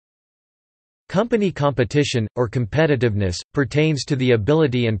Company competition, or competitiveness, pertains to the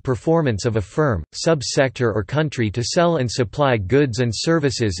ability and performance of a firm, sub-sector or country to sell and supply goods and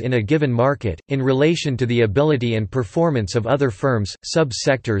services in a given market, in relation to the ability and performance of other firms,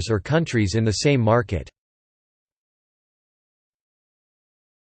 sub-sectors or countries in the same market.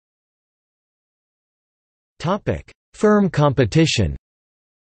 Firm competition.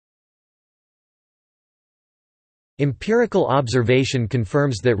 Empirical observation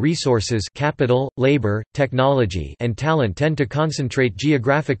confirms that resources, capital, labor, technology, and talent tend to concentrate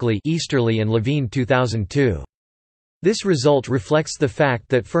geographically. Easterly and Levine 2002. This result reflects the fact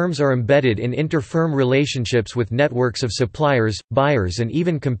that firms are embedded in inter-firm relationships with networks of suppliers, buyers and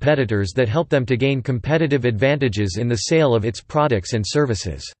even competitors that help them to gain competitive advantages in the sale of its products and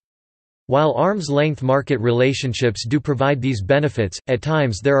services. While arm's-length market relationships do provide these benefits, at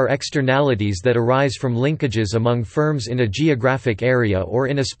times there are externalities that arise from linkages among firms in a geographic area or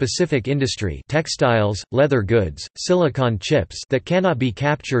in a specific industry, textiles, leather goods, silicon chips, that cannot be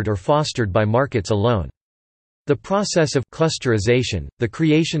captured or fostered by markets alone. The process of clusterization, the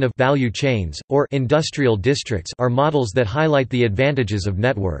creation of value chains, or industrial districts are models that highlight the advantages of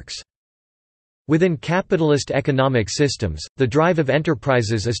networks. Within capitalist economic systems, the drive of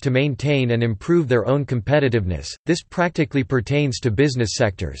enterprises is to maintain and improve their own competitiveness. This practically pertains to business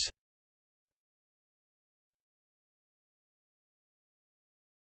sectors.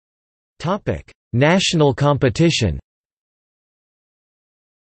 Topic: National competition.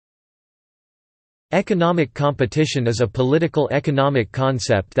 Economic competition is a political economic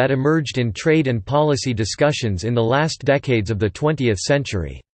concept that emerged in trade and policy discussions in the last decades of the 20th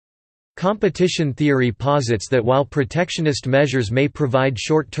century. Competition theory posits that while protectionist measures may provide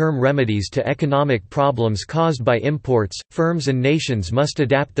short-term remedies to economic problems caused by imports, firms and nations must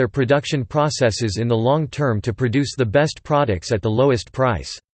adapt their production processes in the long term to produce the best products at the lowest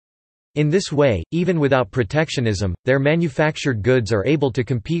price. In this way, even without protectionism, their manufactured goods are able to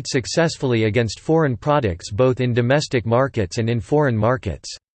compete successfully against foreign products both in domestic markets and in foreign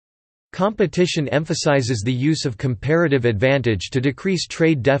markets. Competition emphasizes the use of comparative advantage to decrease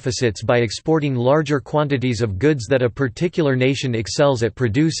trade deficits by exporting larger quantities of goods that a particular nation excels at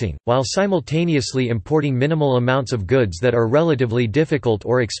producing, while simultaneously importing minimal amounts of goods that are relatively difficult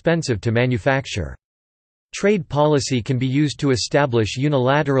or expensive to manufacture. Trade policy can be used to establish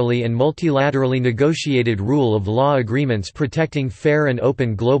unilaterally and multilaterally negotiated rule of law agreements protecting fair and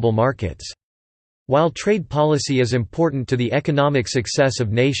open global markets. While trade policy is important to the economic success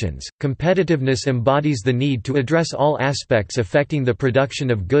of nations, competitiveness embodies the need to address all aspects affecting the production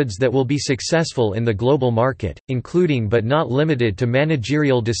of goods that will be successful in the global market, including but not limited to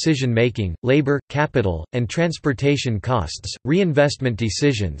managerial decision-making, labor, capital, and transportation costs, reinvestment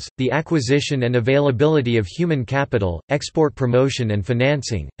decisions, the acquisition and availability of human capital, export promotion and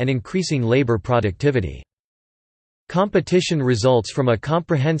financing, and increasing labor productivity. Competition results from a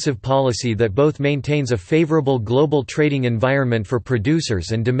comprehensive policy that both maintains a favorable global trading environment for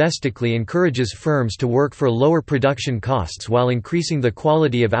producers and domestically encourages firms to work for lower production costs while increasing the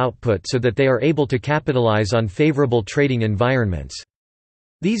quality of output so that they are able to capitalize on favorable trading environments.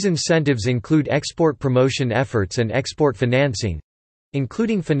 These incentives include export promotion efforts and export financing,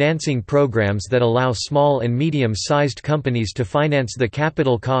 including financing programs that allow small and medium-sized companies to finance the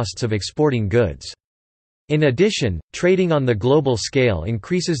capital costs of exporting goods. In addition, trading on the global scale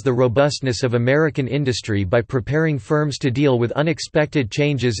increases the robustness of American industry by preparing firms to deal with unexpected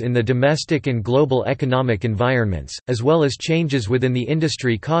changes in the domestic and global economic environments, as well as changes within the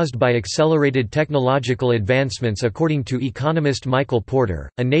industry caused by accelerated technological advancements. According to economist Michael Porter,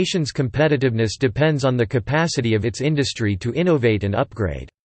 a nation's competitiveness depends on the capacity of its industry to innovate and upgrade.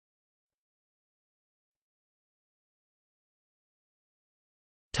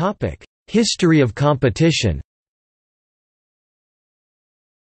 History of competition.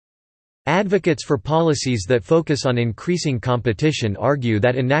 Advocates for policies that focus on increasing competition argue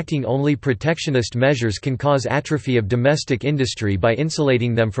that enacting only protectionist measures can cause atrophy of domestic industry by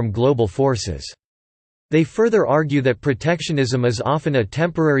insulating them from global forces. They further argue that protectionism is often a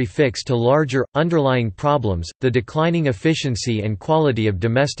temporary fix to larger, underlying problems, the declining efficiency and quality of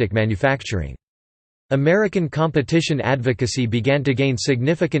domestic manufacturing. American competition advocacy began to gain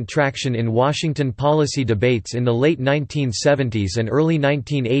significant traction in Washington policy debates in the late 1970s and early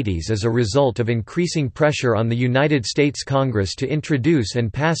 1980s as a result of increasing pressure on the United States Congress to introduce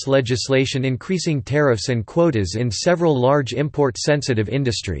and pass legislation increasing tariffs and quotas in several large import-sensitive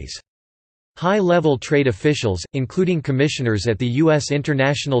industries. High-level trade officials, including commissioners at the U.S.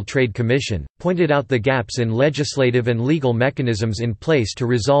 International Trade Commission, pointed out the gaps in legislative and legal mechanisms in place to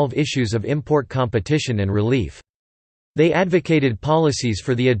resolve issues of import competition and relief. They advocated policies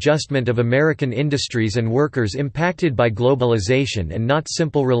for the adjustment of American industries and workers impacted by globalization and not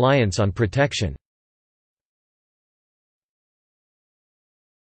simple reliance on protection.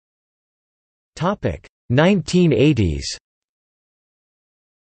 1980s.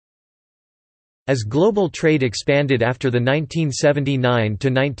 As global trade expanded after the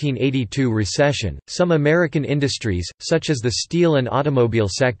 1979–1982 recession, some American industries, such as the steel and automobile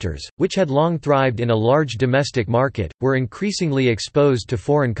sectors, which had long thrived in a large domestic market, were increasingly exposed to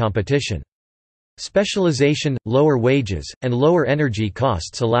foreign competition. Specialization, lower wages, and lower energy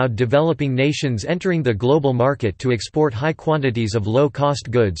costs allowed developing nations entering the global market to export high quantities of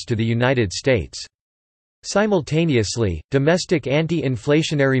low-cost goods to the United States. Simultaneously, domestic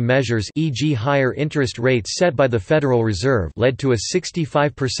anti-inflationary measures, e.g. higher interest rates set by the Federal Reserve, led to a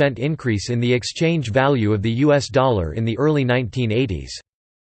 65% increase in the exchange value of the US dollar in the early 1980s.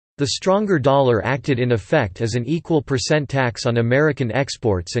 The stronger dollar acted in effect as an equal % tax on American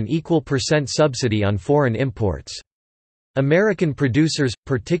exports and equal % subsidy on foreign imports. American producers,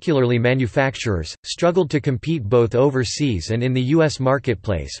 particularly manufacturers, struggled to compete both overseas and in the U.S.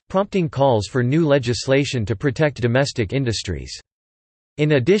 marketplace, prompting calls for new legislation to protect domestic industries.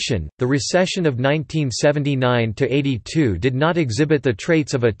 In addition, the recession of 1979–82 did not exhibit the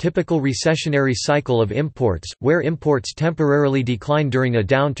traits of a typical recessionary cycle of imports, where imports temporarily decline during a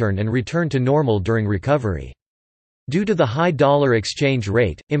downturn and return to normal during recovery. Due to the high dollar exchange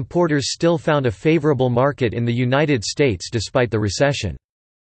rate, importers still found a favorable market in the United States despite the recession.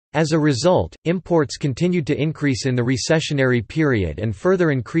 As a result, imports continued to increase in the recessionary period and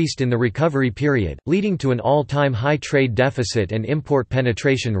further increased in the recovery period, leading to an all-time high trade deficit and import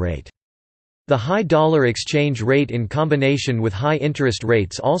penetration rate. The high dollar exchange rate in combination with high interest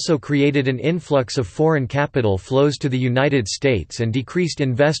rates also created an influx of foreign capital flows to the United States and decreased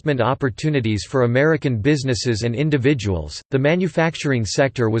investment opportunities for American businesses and individuals. The manufacturing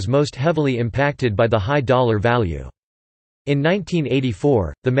sector was most heavily impacted by the high dollar value. In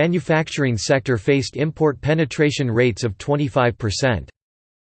 1984, the manufacturing sector faced import penetration rates of 25%.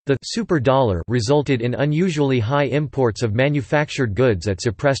 The super dollar resulted in unusually high imports of manufactured goods at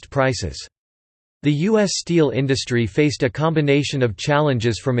suppressed prices. The U.S. steel industry faced a combination of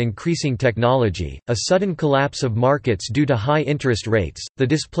challenges from increasing technology, a sudden collapse of markets due to high interest rates, the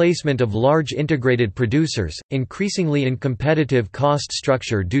displacement of large integrated producers, increasingly uncompetitive cost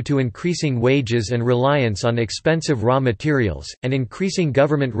structure due to increasing wages and reliance on expensive raw materials, and increasing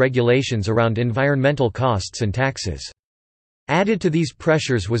government regulations around environmental costs and taxes. Added to these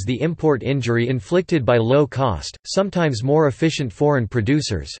pressures was the import injury inflicted by low-cost, sometimes more efficient foreign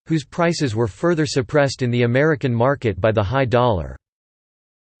producers, whose prices were further suppressed in the American market by the high dollar.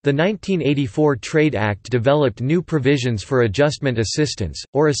 The 1984 Trade Act developed new provisions for adjustment assistance,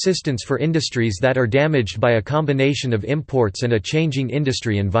 or assistance for industries that are damaged by a combination of imports and a changing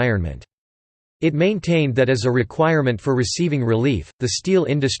industry environment. It maintained that as a requirement for receiving relief, the steel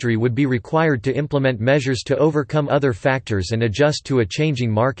industry would be required to implement measures to overcome other factors and adjust to a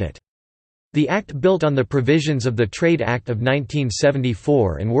changing market. The act built on the provisions of the Trade Act of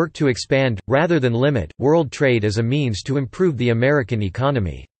 1974 and worked to expand, rather than limit, world trade as a means to improve the American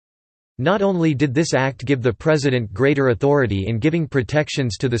economy. Not only did this act give the president greater authority in giving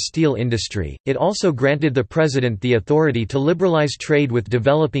protections to the steel industry, it also granted the president the authority to liberalize trade with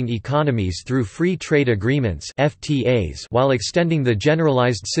developing economies through free trade agreements (FTAs) while extending the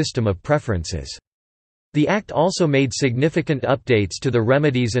generalized system of preferences. The act also made significant updates to the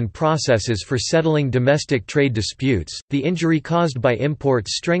remedies and processes for settling domestic trade disputes. The injury caused by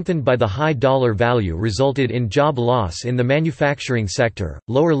imports strengthened by the high dollar value resulted in job loss in the manufacturing sector,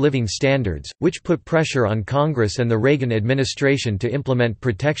 lower living standards, which put pressure on Congress and the Reagan administration to implement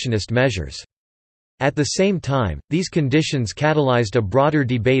protectionist measures. At the same time, these conditions catalyzed a broader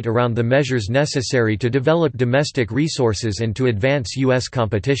debate around the measures necessary to develop domestic resources and to advance U.S.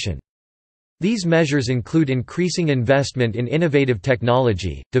 competition. These measures include increasing investment in innovative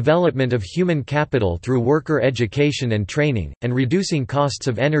technology, development of human capital through worker education and training, and reducing costs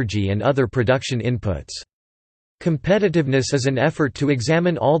of energy and other production inputs. Competitiveness is an effort to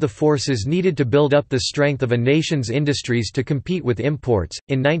examine all the forces needed to build up the strength of a nation's industries to compete with imports.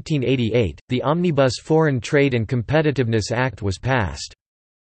 In 1988, the Omnibus Foreign Trade and Competitiveness Act was passed.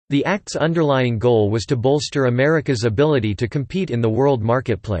 The act's underlying goal was to bolster America's ability to compete in the world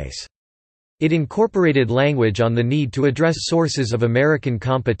marketplace. It incorporated language on the need to address sources of American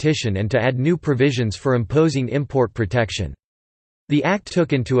competition and to add new provisions for imposing import protection. The act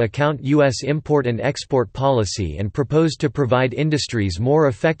took into account U.S. import and export policy and proposed to provide industries more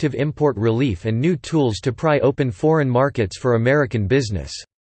effective import relief and new tools to pry open foreign markets for American business.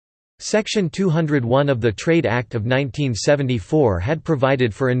 Section 201 of the Trade Act of 1974 had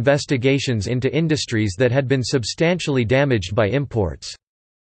provided for investigations into industries that had been substantially damaged by imports.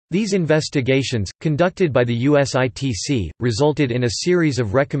 These investigations, conducted by the USITC, resulted in a series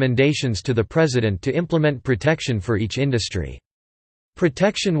of recommendations to the President to implement protection for each industry.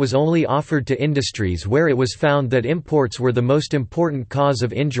 Protection was only offered to industries where it was found that imports were the most important cause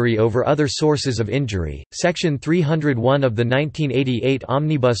of injury over other sources of injury. Section 301 of the 1988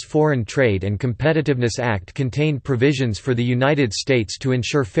 Omnibus Foreign Trade and Competitiveness Act contained provisions for the United States to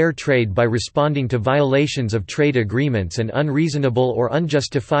ensure fair trade by responding to violations of trade agreements and unreasonable or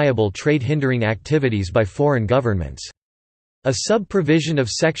unjustifiable trade-hindering activities by foreign governments. A sub-provision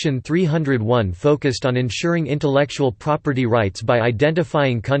of Section 301 focused on ensuring intellectual property rights by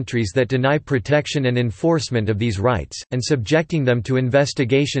identifying countries that deny protection and enforcement of these rights, and subjecting them to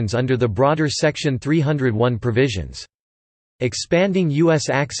investigations under the broader Section 301 provisions. Expanding U.S.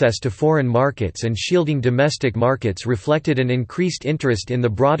 access to foreign markets and shielding domestic markets reflected an increased interest in the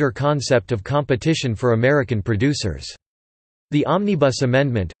broader concept of competition for American producers. The Omnibus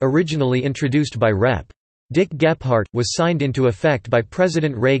Amendment, originally introduced by Rep. Dick Gephardt, was signed into effect by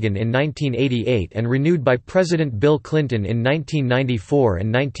President Reagan in 1988 and renewed by President Bill Clinton in 1994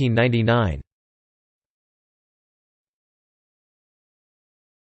 and 1999.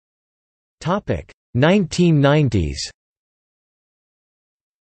 1990s.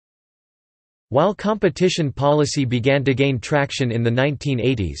 While competition policy began to gain traction in the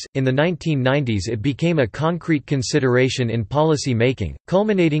 1980s, in the 1990s it became a concrete consideration in policy making,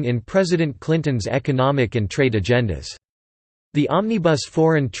 culminating in President Clinton's economic and trade agendas. The Omnibus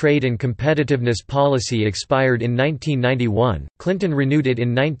Foreign Trade and Competitiveness Policy expired in 1991, Clinton renewed it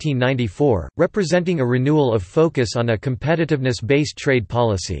in 1994, representing a renewal of focus on a competitiveness-based trade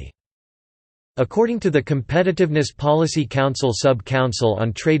policy. According to the Competitiveness Policy Council Sub-Council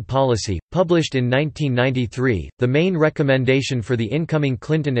on Trade Policy, published in 1993, the main recommendation for the incoming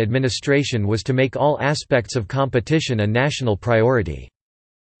Clinton administration was to make all aspects of competition a national priority.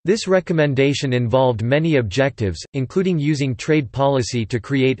 This recommendation involved many objectives, including using trade policy to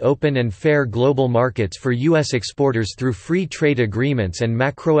create open and fair global markets for U.S. exporters through free trade agreements and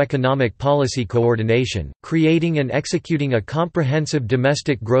macroeconomic policy coordination, creating and executing a comprehensive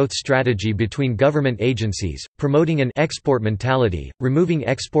domestic growth strategy between government agencies, promoting an export mentality, removing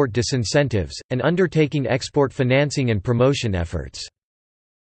export disincentives, and undertaking export financing and promotion efforts.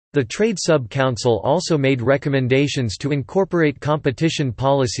 The Trade Sub-Council also made recommendations to incorporate competition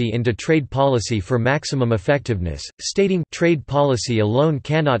policy into trade policy for maximum effectiveness, stating, "Trade policy alone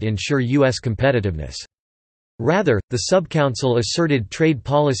cannot ensure U.S. competitiveness." Rather, the Sub-Council asserted trade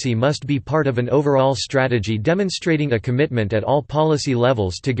policy must be part of an overall strategy demonstrating a commitment at all policy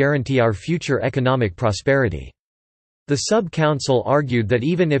levels to guarantee our future economic prosperity. The Sub-Council argued that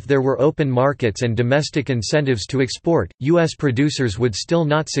even if there were open markets and domestic incentives to export, U.S. producers would still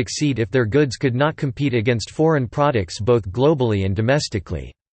not succeed if their goods could not compete against foreign products both globally and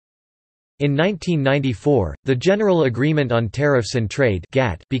domestically. In 1994, the General Agreement on Tariffs and Trade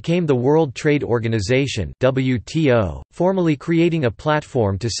 (GATT) became the World Trade Organization (WTO), formally creating a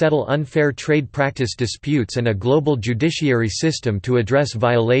platform to settle unfair trade practice disputes and a global judiciary system to address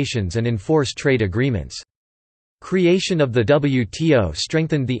violations and enforce trade agreements. Creation of the WTO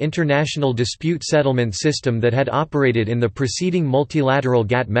strengthened the international dispute settlement system that had operated in the preceding multilateral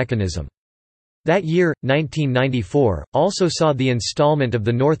GATT mechanism. That year, 1994, also saw the installment of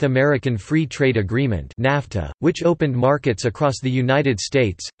the North American Free Trade Agreement (NAFTA), which opened markets across the United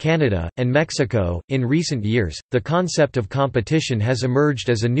States, Canada, and Mexico. In recent years, the concept of competition has emerged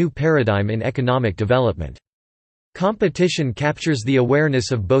as a new paradigm in economic development. Competition captures the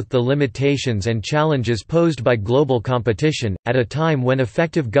awareness of both the limitations and challenges posed by global competition, at a time when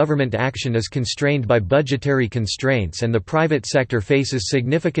effective government action is constrained by budgetary constraints and the private sector faces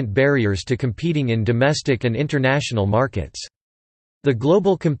significant barriers to competing in domestic and international markets. The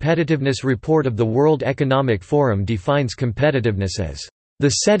Global Competitiveness Report of the World Economic Forum defines competitiveness as the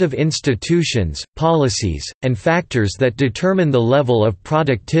set of institutions, policies, and factors that determine the level of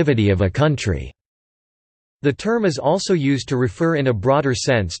productivity of a country. The term is also used to refer in a broader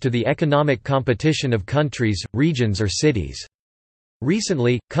sense to the economic competition of countries, regions or cities.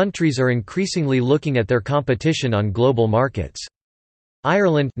 Recently, countries are increasingly looking at their competition on global markets.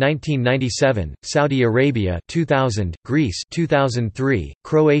 Ireland 1997, Saudi Arabia 2000, Greece 2003,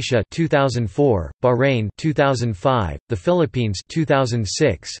 Croatia 2004, Bahrain 2005, the Philippines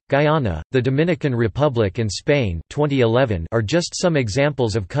 2006, Guyana, the Dominican Republic and Spain 2011 are just some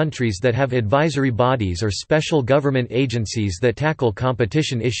examples of countries that have advisory bodies or special government agencies that tackle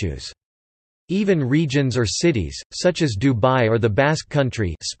competition issues. Even regions or cities, such as Dubai or the Basque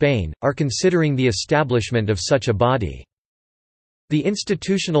Country, Spain, are considering the establishment of such a body. The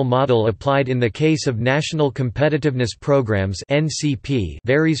institutional model applied in the case of National Competitiveness Programs (NCP)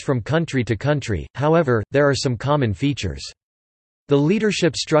 varies from country to country, however, there are some common features. The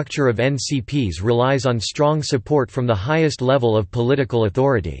leadership structure of NCPs relies on strong support from the highest level of political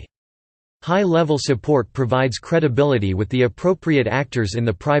authority. High-level support provides credibility with the appropriate actors in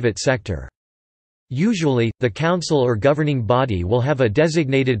the private sector. Usually, the council or governing body will have a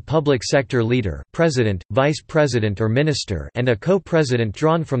designated public sector leader, president, vice president or minister, and a co-president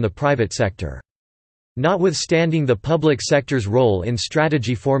drawn from the private sector. Notwithstanding the public sector's role in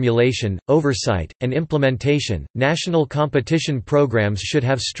strategy formulation, oversight, and implementation, national competition programs should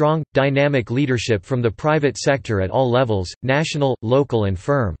have strong, dynamic leadership from the private sector at all levels, national, local and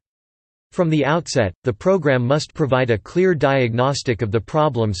firm. From the outset, the program must provide a clear diagnostic of the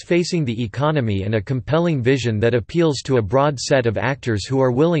problems facing the economy and a compelling vision that appeals to a broad set of actors who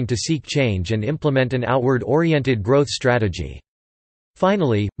are willing to seek change and implement an outward-oriented growth strategy.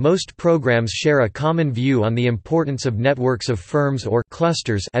 Finally, most programs share a common view on the importance of networks of firms or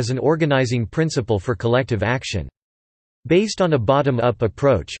clusters as an organizing principle for collective action. Based on a bottom-up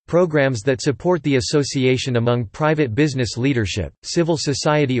approach, programs that support the association among private business leadership, civil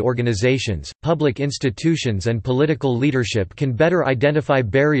society organizations, public institutions and political leadership can better identify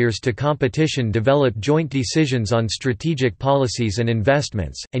barriers to competition, develop joint decisions on strategic policies and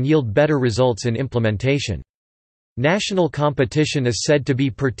investments, and yield better results in implementation. National competition is said to be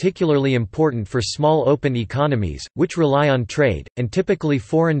particularly important for small open economies, which rely on trade, and typically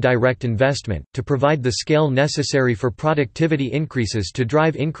foreign direct investment, to provide the scale necessary for productivity increases to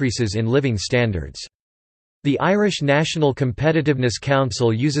drive increases in living standards. The Irish National Competitiveness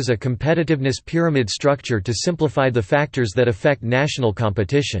Council uses a competitiveness pyramid structure to simplify the factors that affect national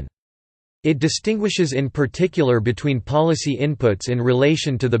competition. It distinguishes in particular between policy inputs in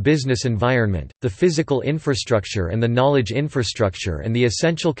relation to the business environment, the physical infrastructure and the knowledge infrastructure, and the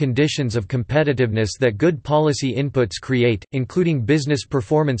essential conditions of competitiveness that good policy inputs create, including business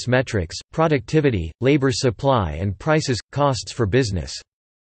performance metrics, productivity, labor supply and prices, costs for business.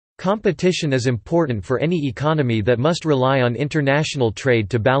 Competition is important for any economy that must rely on international trade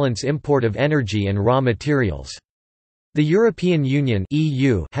to balance import of energy and raw materials. The European Union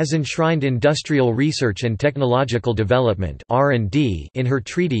 (EU) has enshrined industrial research and technological development (R&D) in her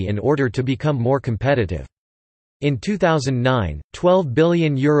treaty in order to become more competitive. In 2009, €12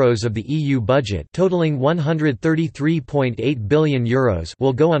 billion of the EU budget, totaling €133.8 billion,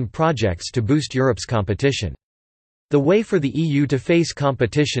 will go on projects to boost Europe's competition. The way for the EU to face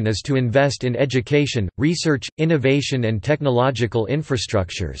competition is to invest in education, research, innovation and technological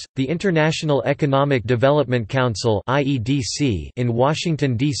infrastructures. The International Economic Development Council (IEDC) in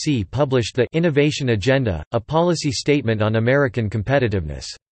Washington D.C. published the Innovation Agenda, a policy statement on American competitiveness.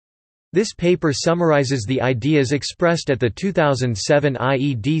 This paper summarizes the ideas expressed at the 2007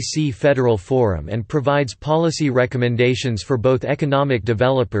 IEDC Federal Forum and provides policy recommendations for both economic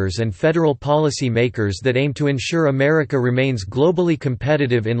developers and federal policy makers that aim to ensure America remains globally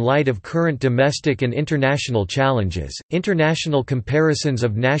competitive in light of current domestic and international challenges. International comparisons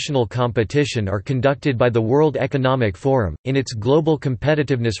of national competition are conducted by the World Economic Forum, in its Global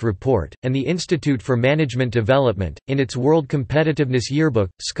Competitiveness Report, and the Institute for Management Development, in its World Competitiveness Yearbook.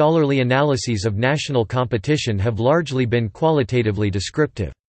 Scholarly analyses of national competition have largely been qualitatively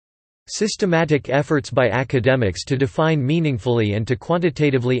descriptive. Systematic efforts by academics to define meaningfully and to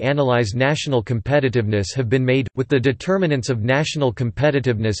quantitatively analyze national competitiveness have been made, with the determinants of national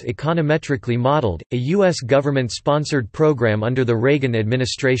competitiveness econometrically modeled. A U.S. government-sponsored program under the Reagan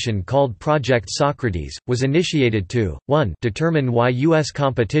administration called Project Socrates was initiated to 1. Determine why U.S.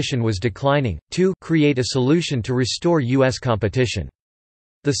 competition was declining, 2. Create a solution to restore U.S. competition.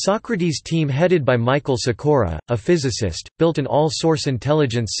 The Socrates team headed by Michael Sikora, a physicist, built an all-source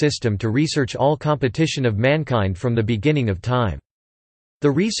intelligence system to research all competition of mankind from the beginning of time.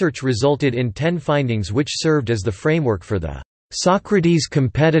 The research resulted in 10 findings which served as the framework for the Socrates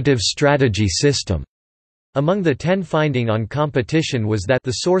Competitive Strategy System. Among the 10 findings on competition was that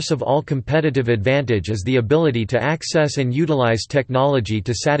the source of all competitive advantage is the ability to access and utilize technology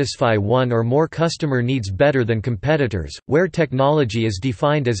to satisfy one or more customer needs better than competitors, where technology is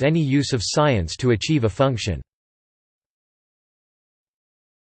defined as any use of science to achieve a function.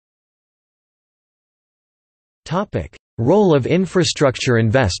 Role of infrastructure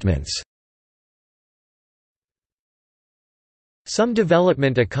investments. Some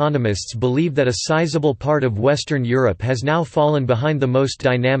development economists believe that a sizable part of Western Europe has now fallen behind the most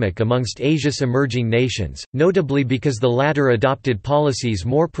dynamic amongst Asia's emerging nations, notably because the latter adopted policies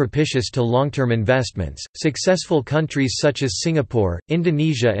more propitious to long-term investments. Successful countries such as Singapore,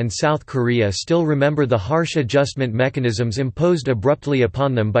 Indonesia, and South Korea still remember the harsh adjustment mechanisms imposed abruptly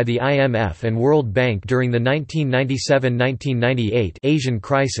upon them by the IMF and World Bank during the 1997–1998 Asian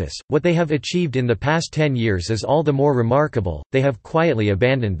crisis. What they have achieved in the past 10 years is all the more remarkable. They have quietly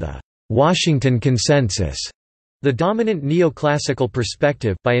abandoned the Washington Consensus, the dominant neoclassical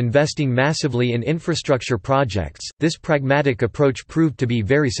perspective, by investing massively in infrastructure projects. This pragmatic approach proved to be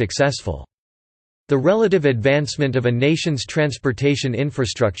very successful. The relative advancement of a nation's transportation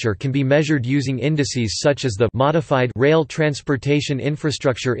infrastructure can be measured using indices such as the Modified Rail Transportation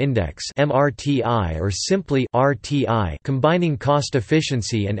Infrastructure Index (MRTI) or simply RTI, combining cost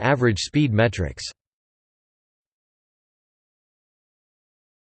efficiency and average speed metrics.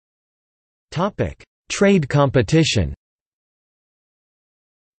 Trade competition.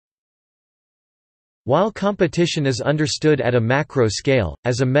 While competition is understood at a macro scale,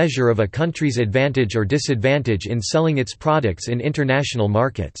 as a measure of a country's advantage or disadvantage in selling its products in international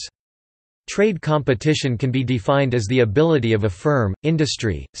markets, trade competition can be defined as the ability of a firm,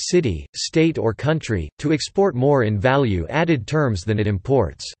 industry, city, state or country, to export more in value-added terms than it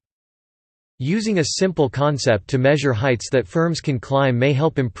imports. Using a simple concept to measure heights that firms can climb may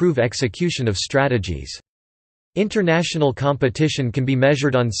help improve execution of strategies. International competition can be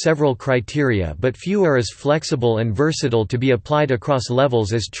measured on several criteria, but few are as flexible and versatile to be applied across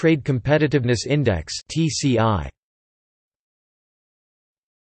levels as Trade Competitiveness Index (TCI).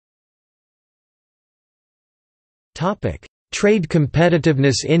 Topic: Trade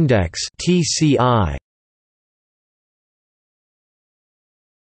Competitiveness Index (TCI).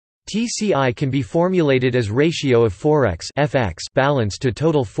 TCI can be formulated as ratio of forex (FX) balance to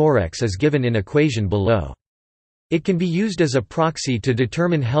total forex as given in equation below. It can be used as a proxy to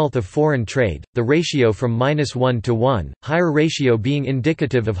determine health of foreign trade, the ratio from -1 to 1, higher ratio being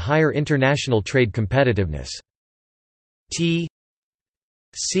indicative of higher international trade competitiveness. T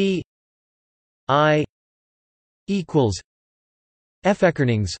C I equals FX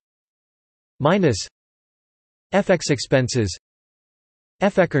earnings minus FX expenses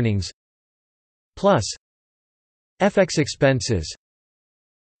FX earnings plus FX expenses.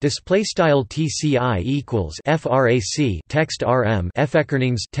 Display style TCI equals frac text rm FX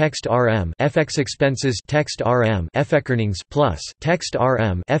earnings text rm FX expenses text rm FX earnings plus text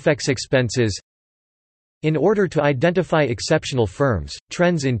rm FX expenses. In order to identify exceptional firms,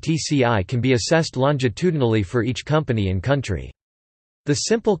 trends in TCI can be assessed longitudinally for each company and country. The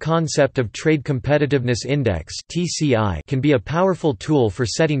simple concept of Trade Competitiveness Index (TCI) can be a powerful tool for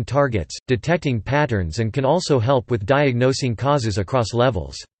setting targets, detecting patterns, and can also help with diagnosing causes across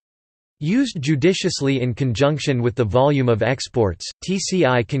levels. Used judiciously in conjunction with the volume of exports,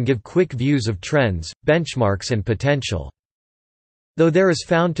 TCI can give quick views of trends, benchmarks, and potential. Though there is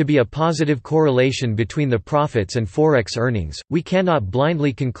found to be a positive correlation between the profits and forex earnings, we cannot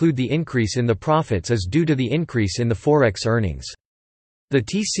blindly conclude the increase in the profits is due to the increase in the forex earnings. The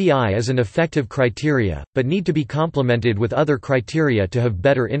TCI is an effective criteria, but need to be complemented with other criteria to have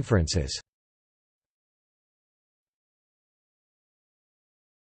better inferences.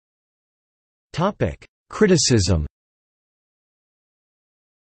 Criticism.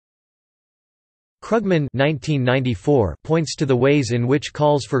 Krugman 1994 points to the ways in which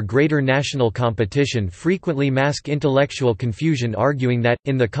calls for greater national competition frequently mask intellectual confusion, arguing that,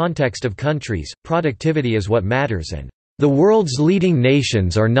 in the context of countries, productivity is what matters and the world's leading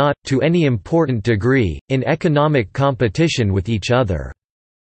nations are not, to any important degree, in economic competition with each other.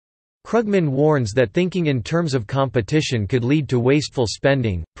 Krugman warns that thinking in terms of competition could lead to wasteful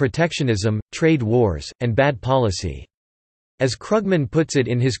spending, protectionism, trade wars, and bad policy. As Krugman puts it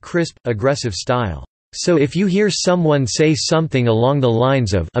in his crisp, aggressive style, "So if you hear someone say something along the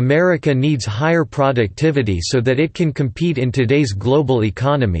lines of America needs higher productivity so that it can compete in today's global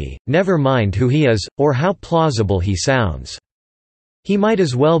economy, never mind who he is, or how plausible he sounds. He might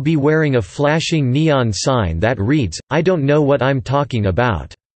as well be wearing a flashing neon sign that reads, 'I don't know what I'm talking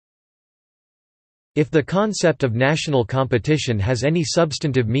about.'" If the concept of national competition has any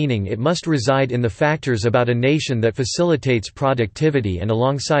substantive meaning, it must reside in the factors about a nation that facilitates productivity, and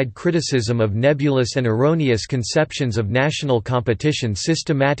alongside criticism of nebulous and erroneous conceptions of national competition,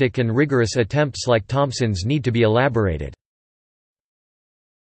 systematic and rigorous attempts like Thompson's need to be elaborated.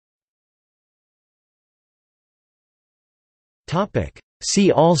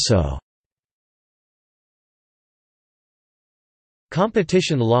 See also: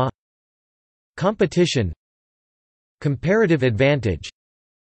 Competition law, competition, Comparative advantage,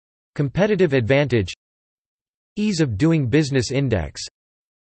 competitive advantage, ease of doing business index,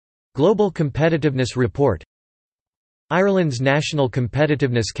 Global Competitiveness Report, Ireland's National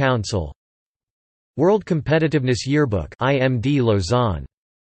Competitiveness Council, World Competitiveness Yearbook IMD Lausanne.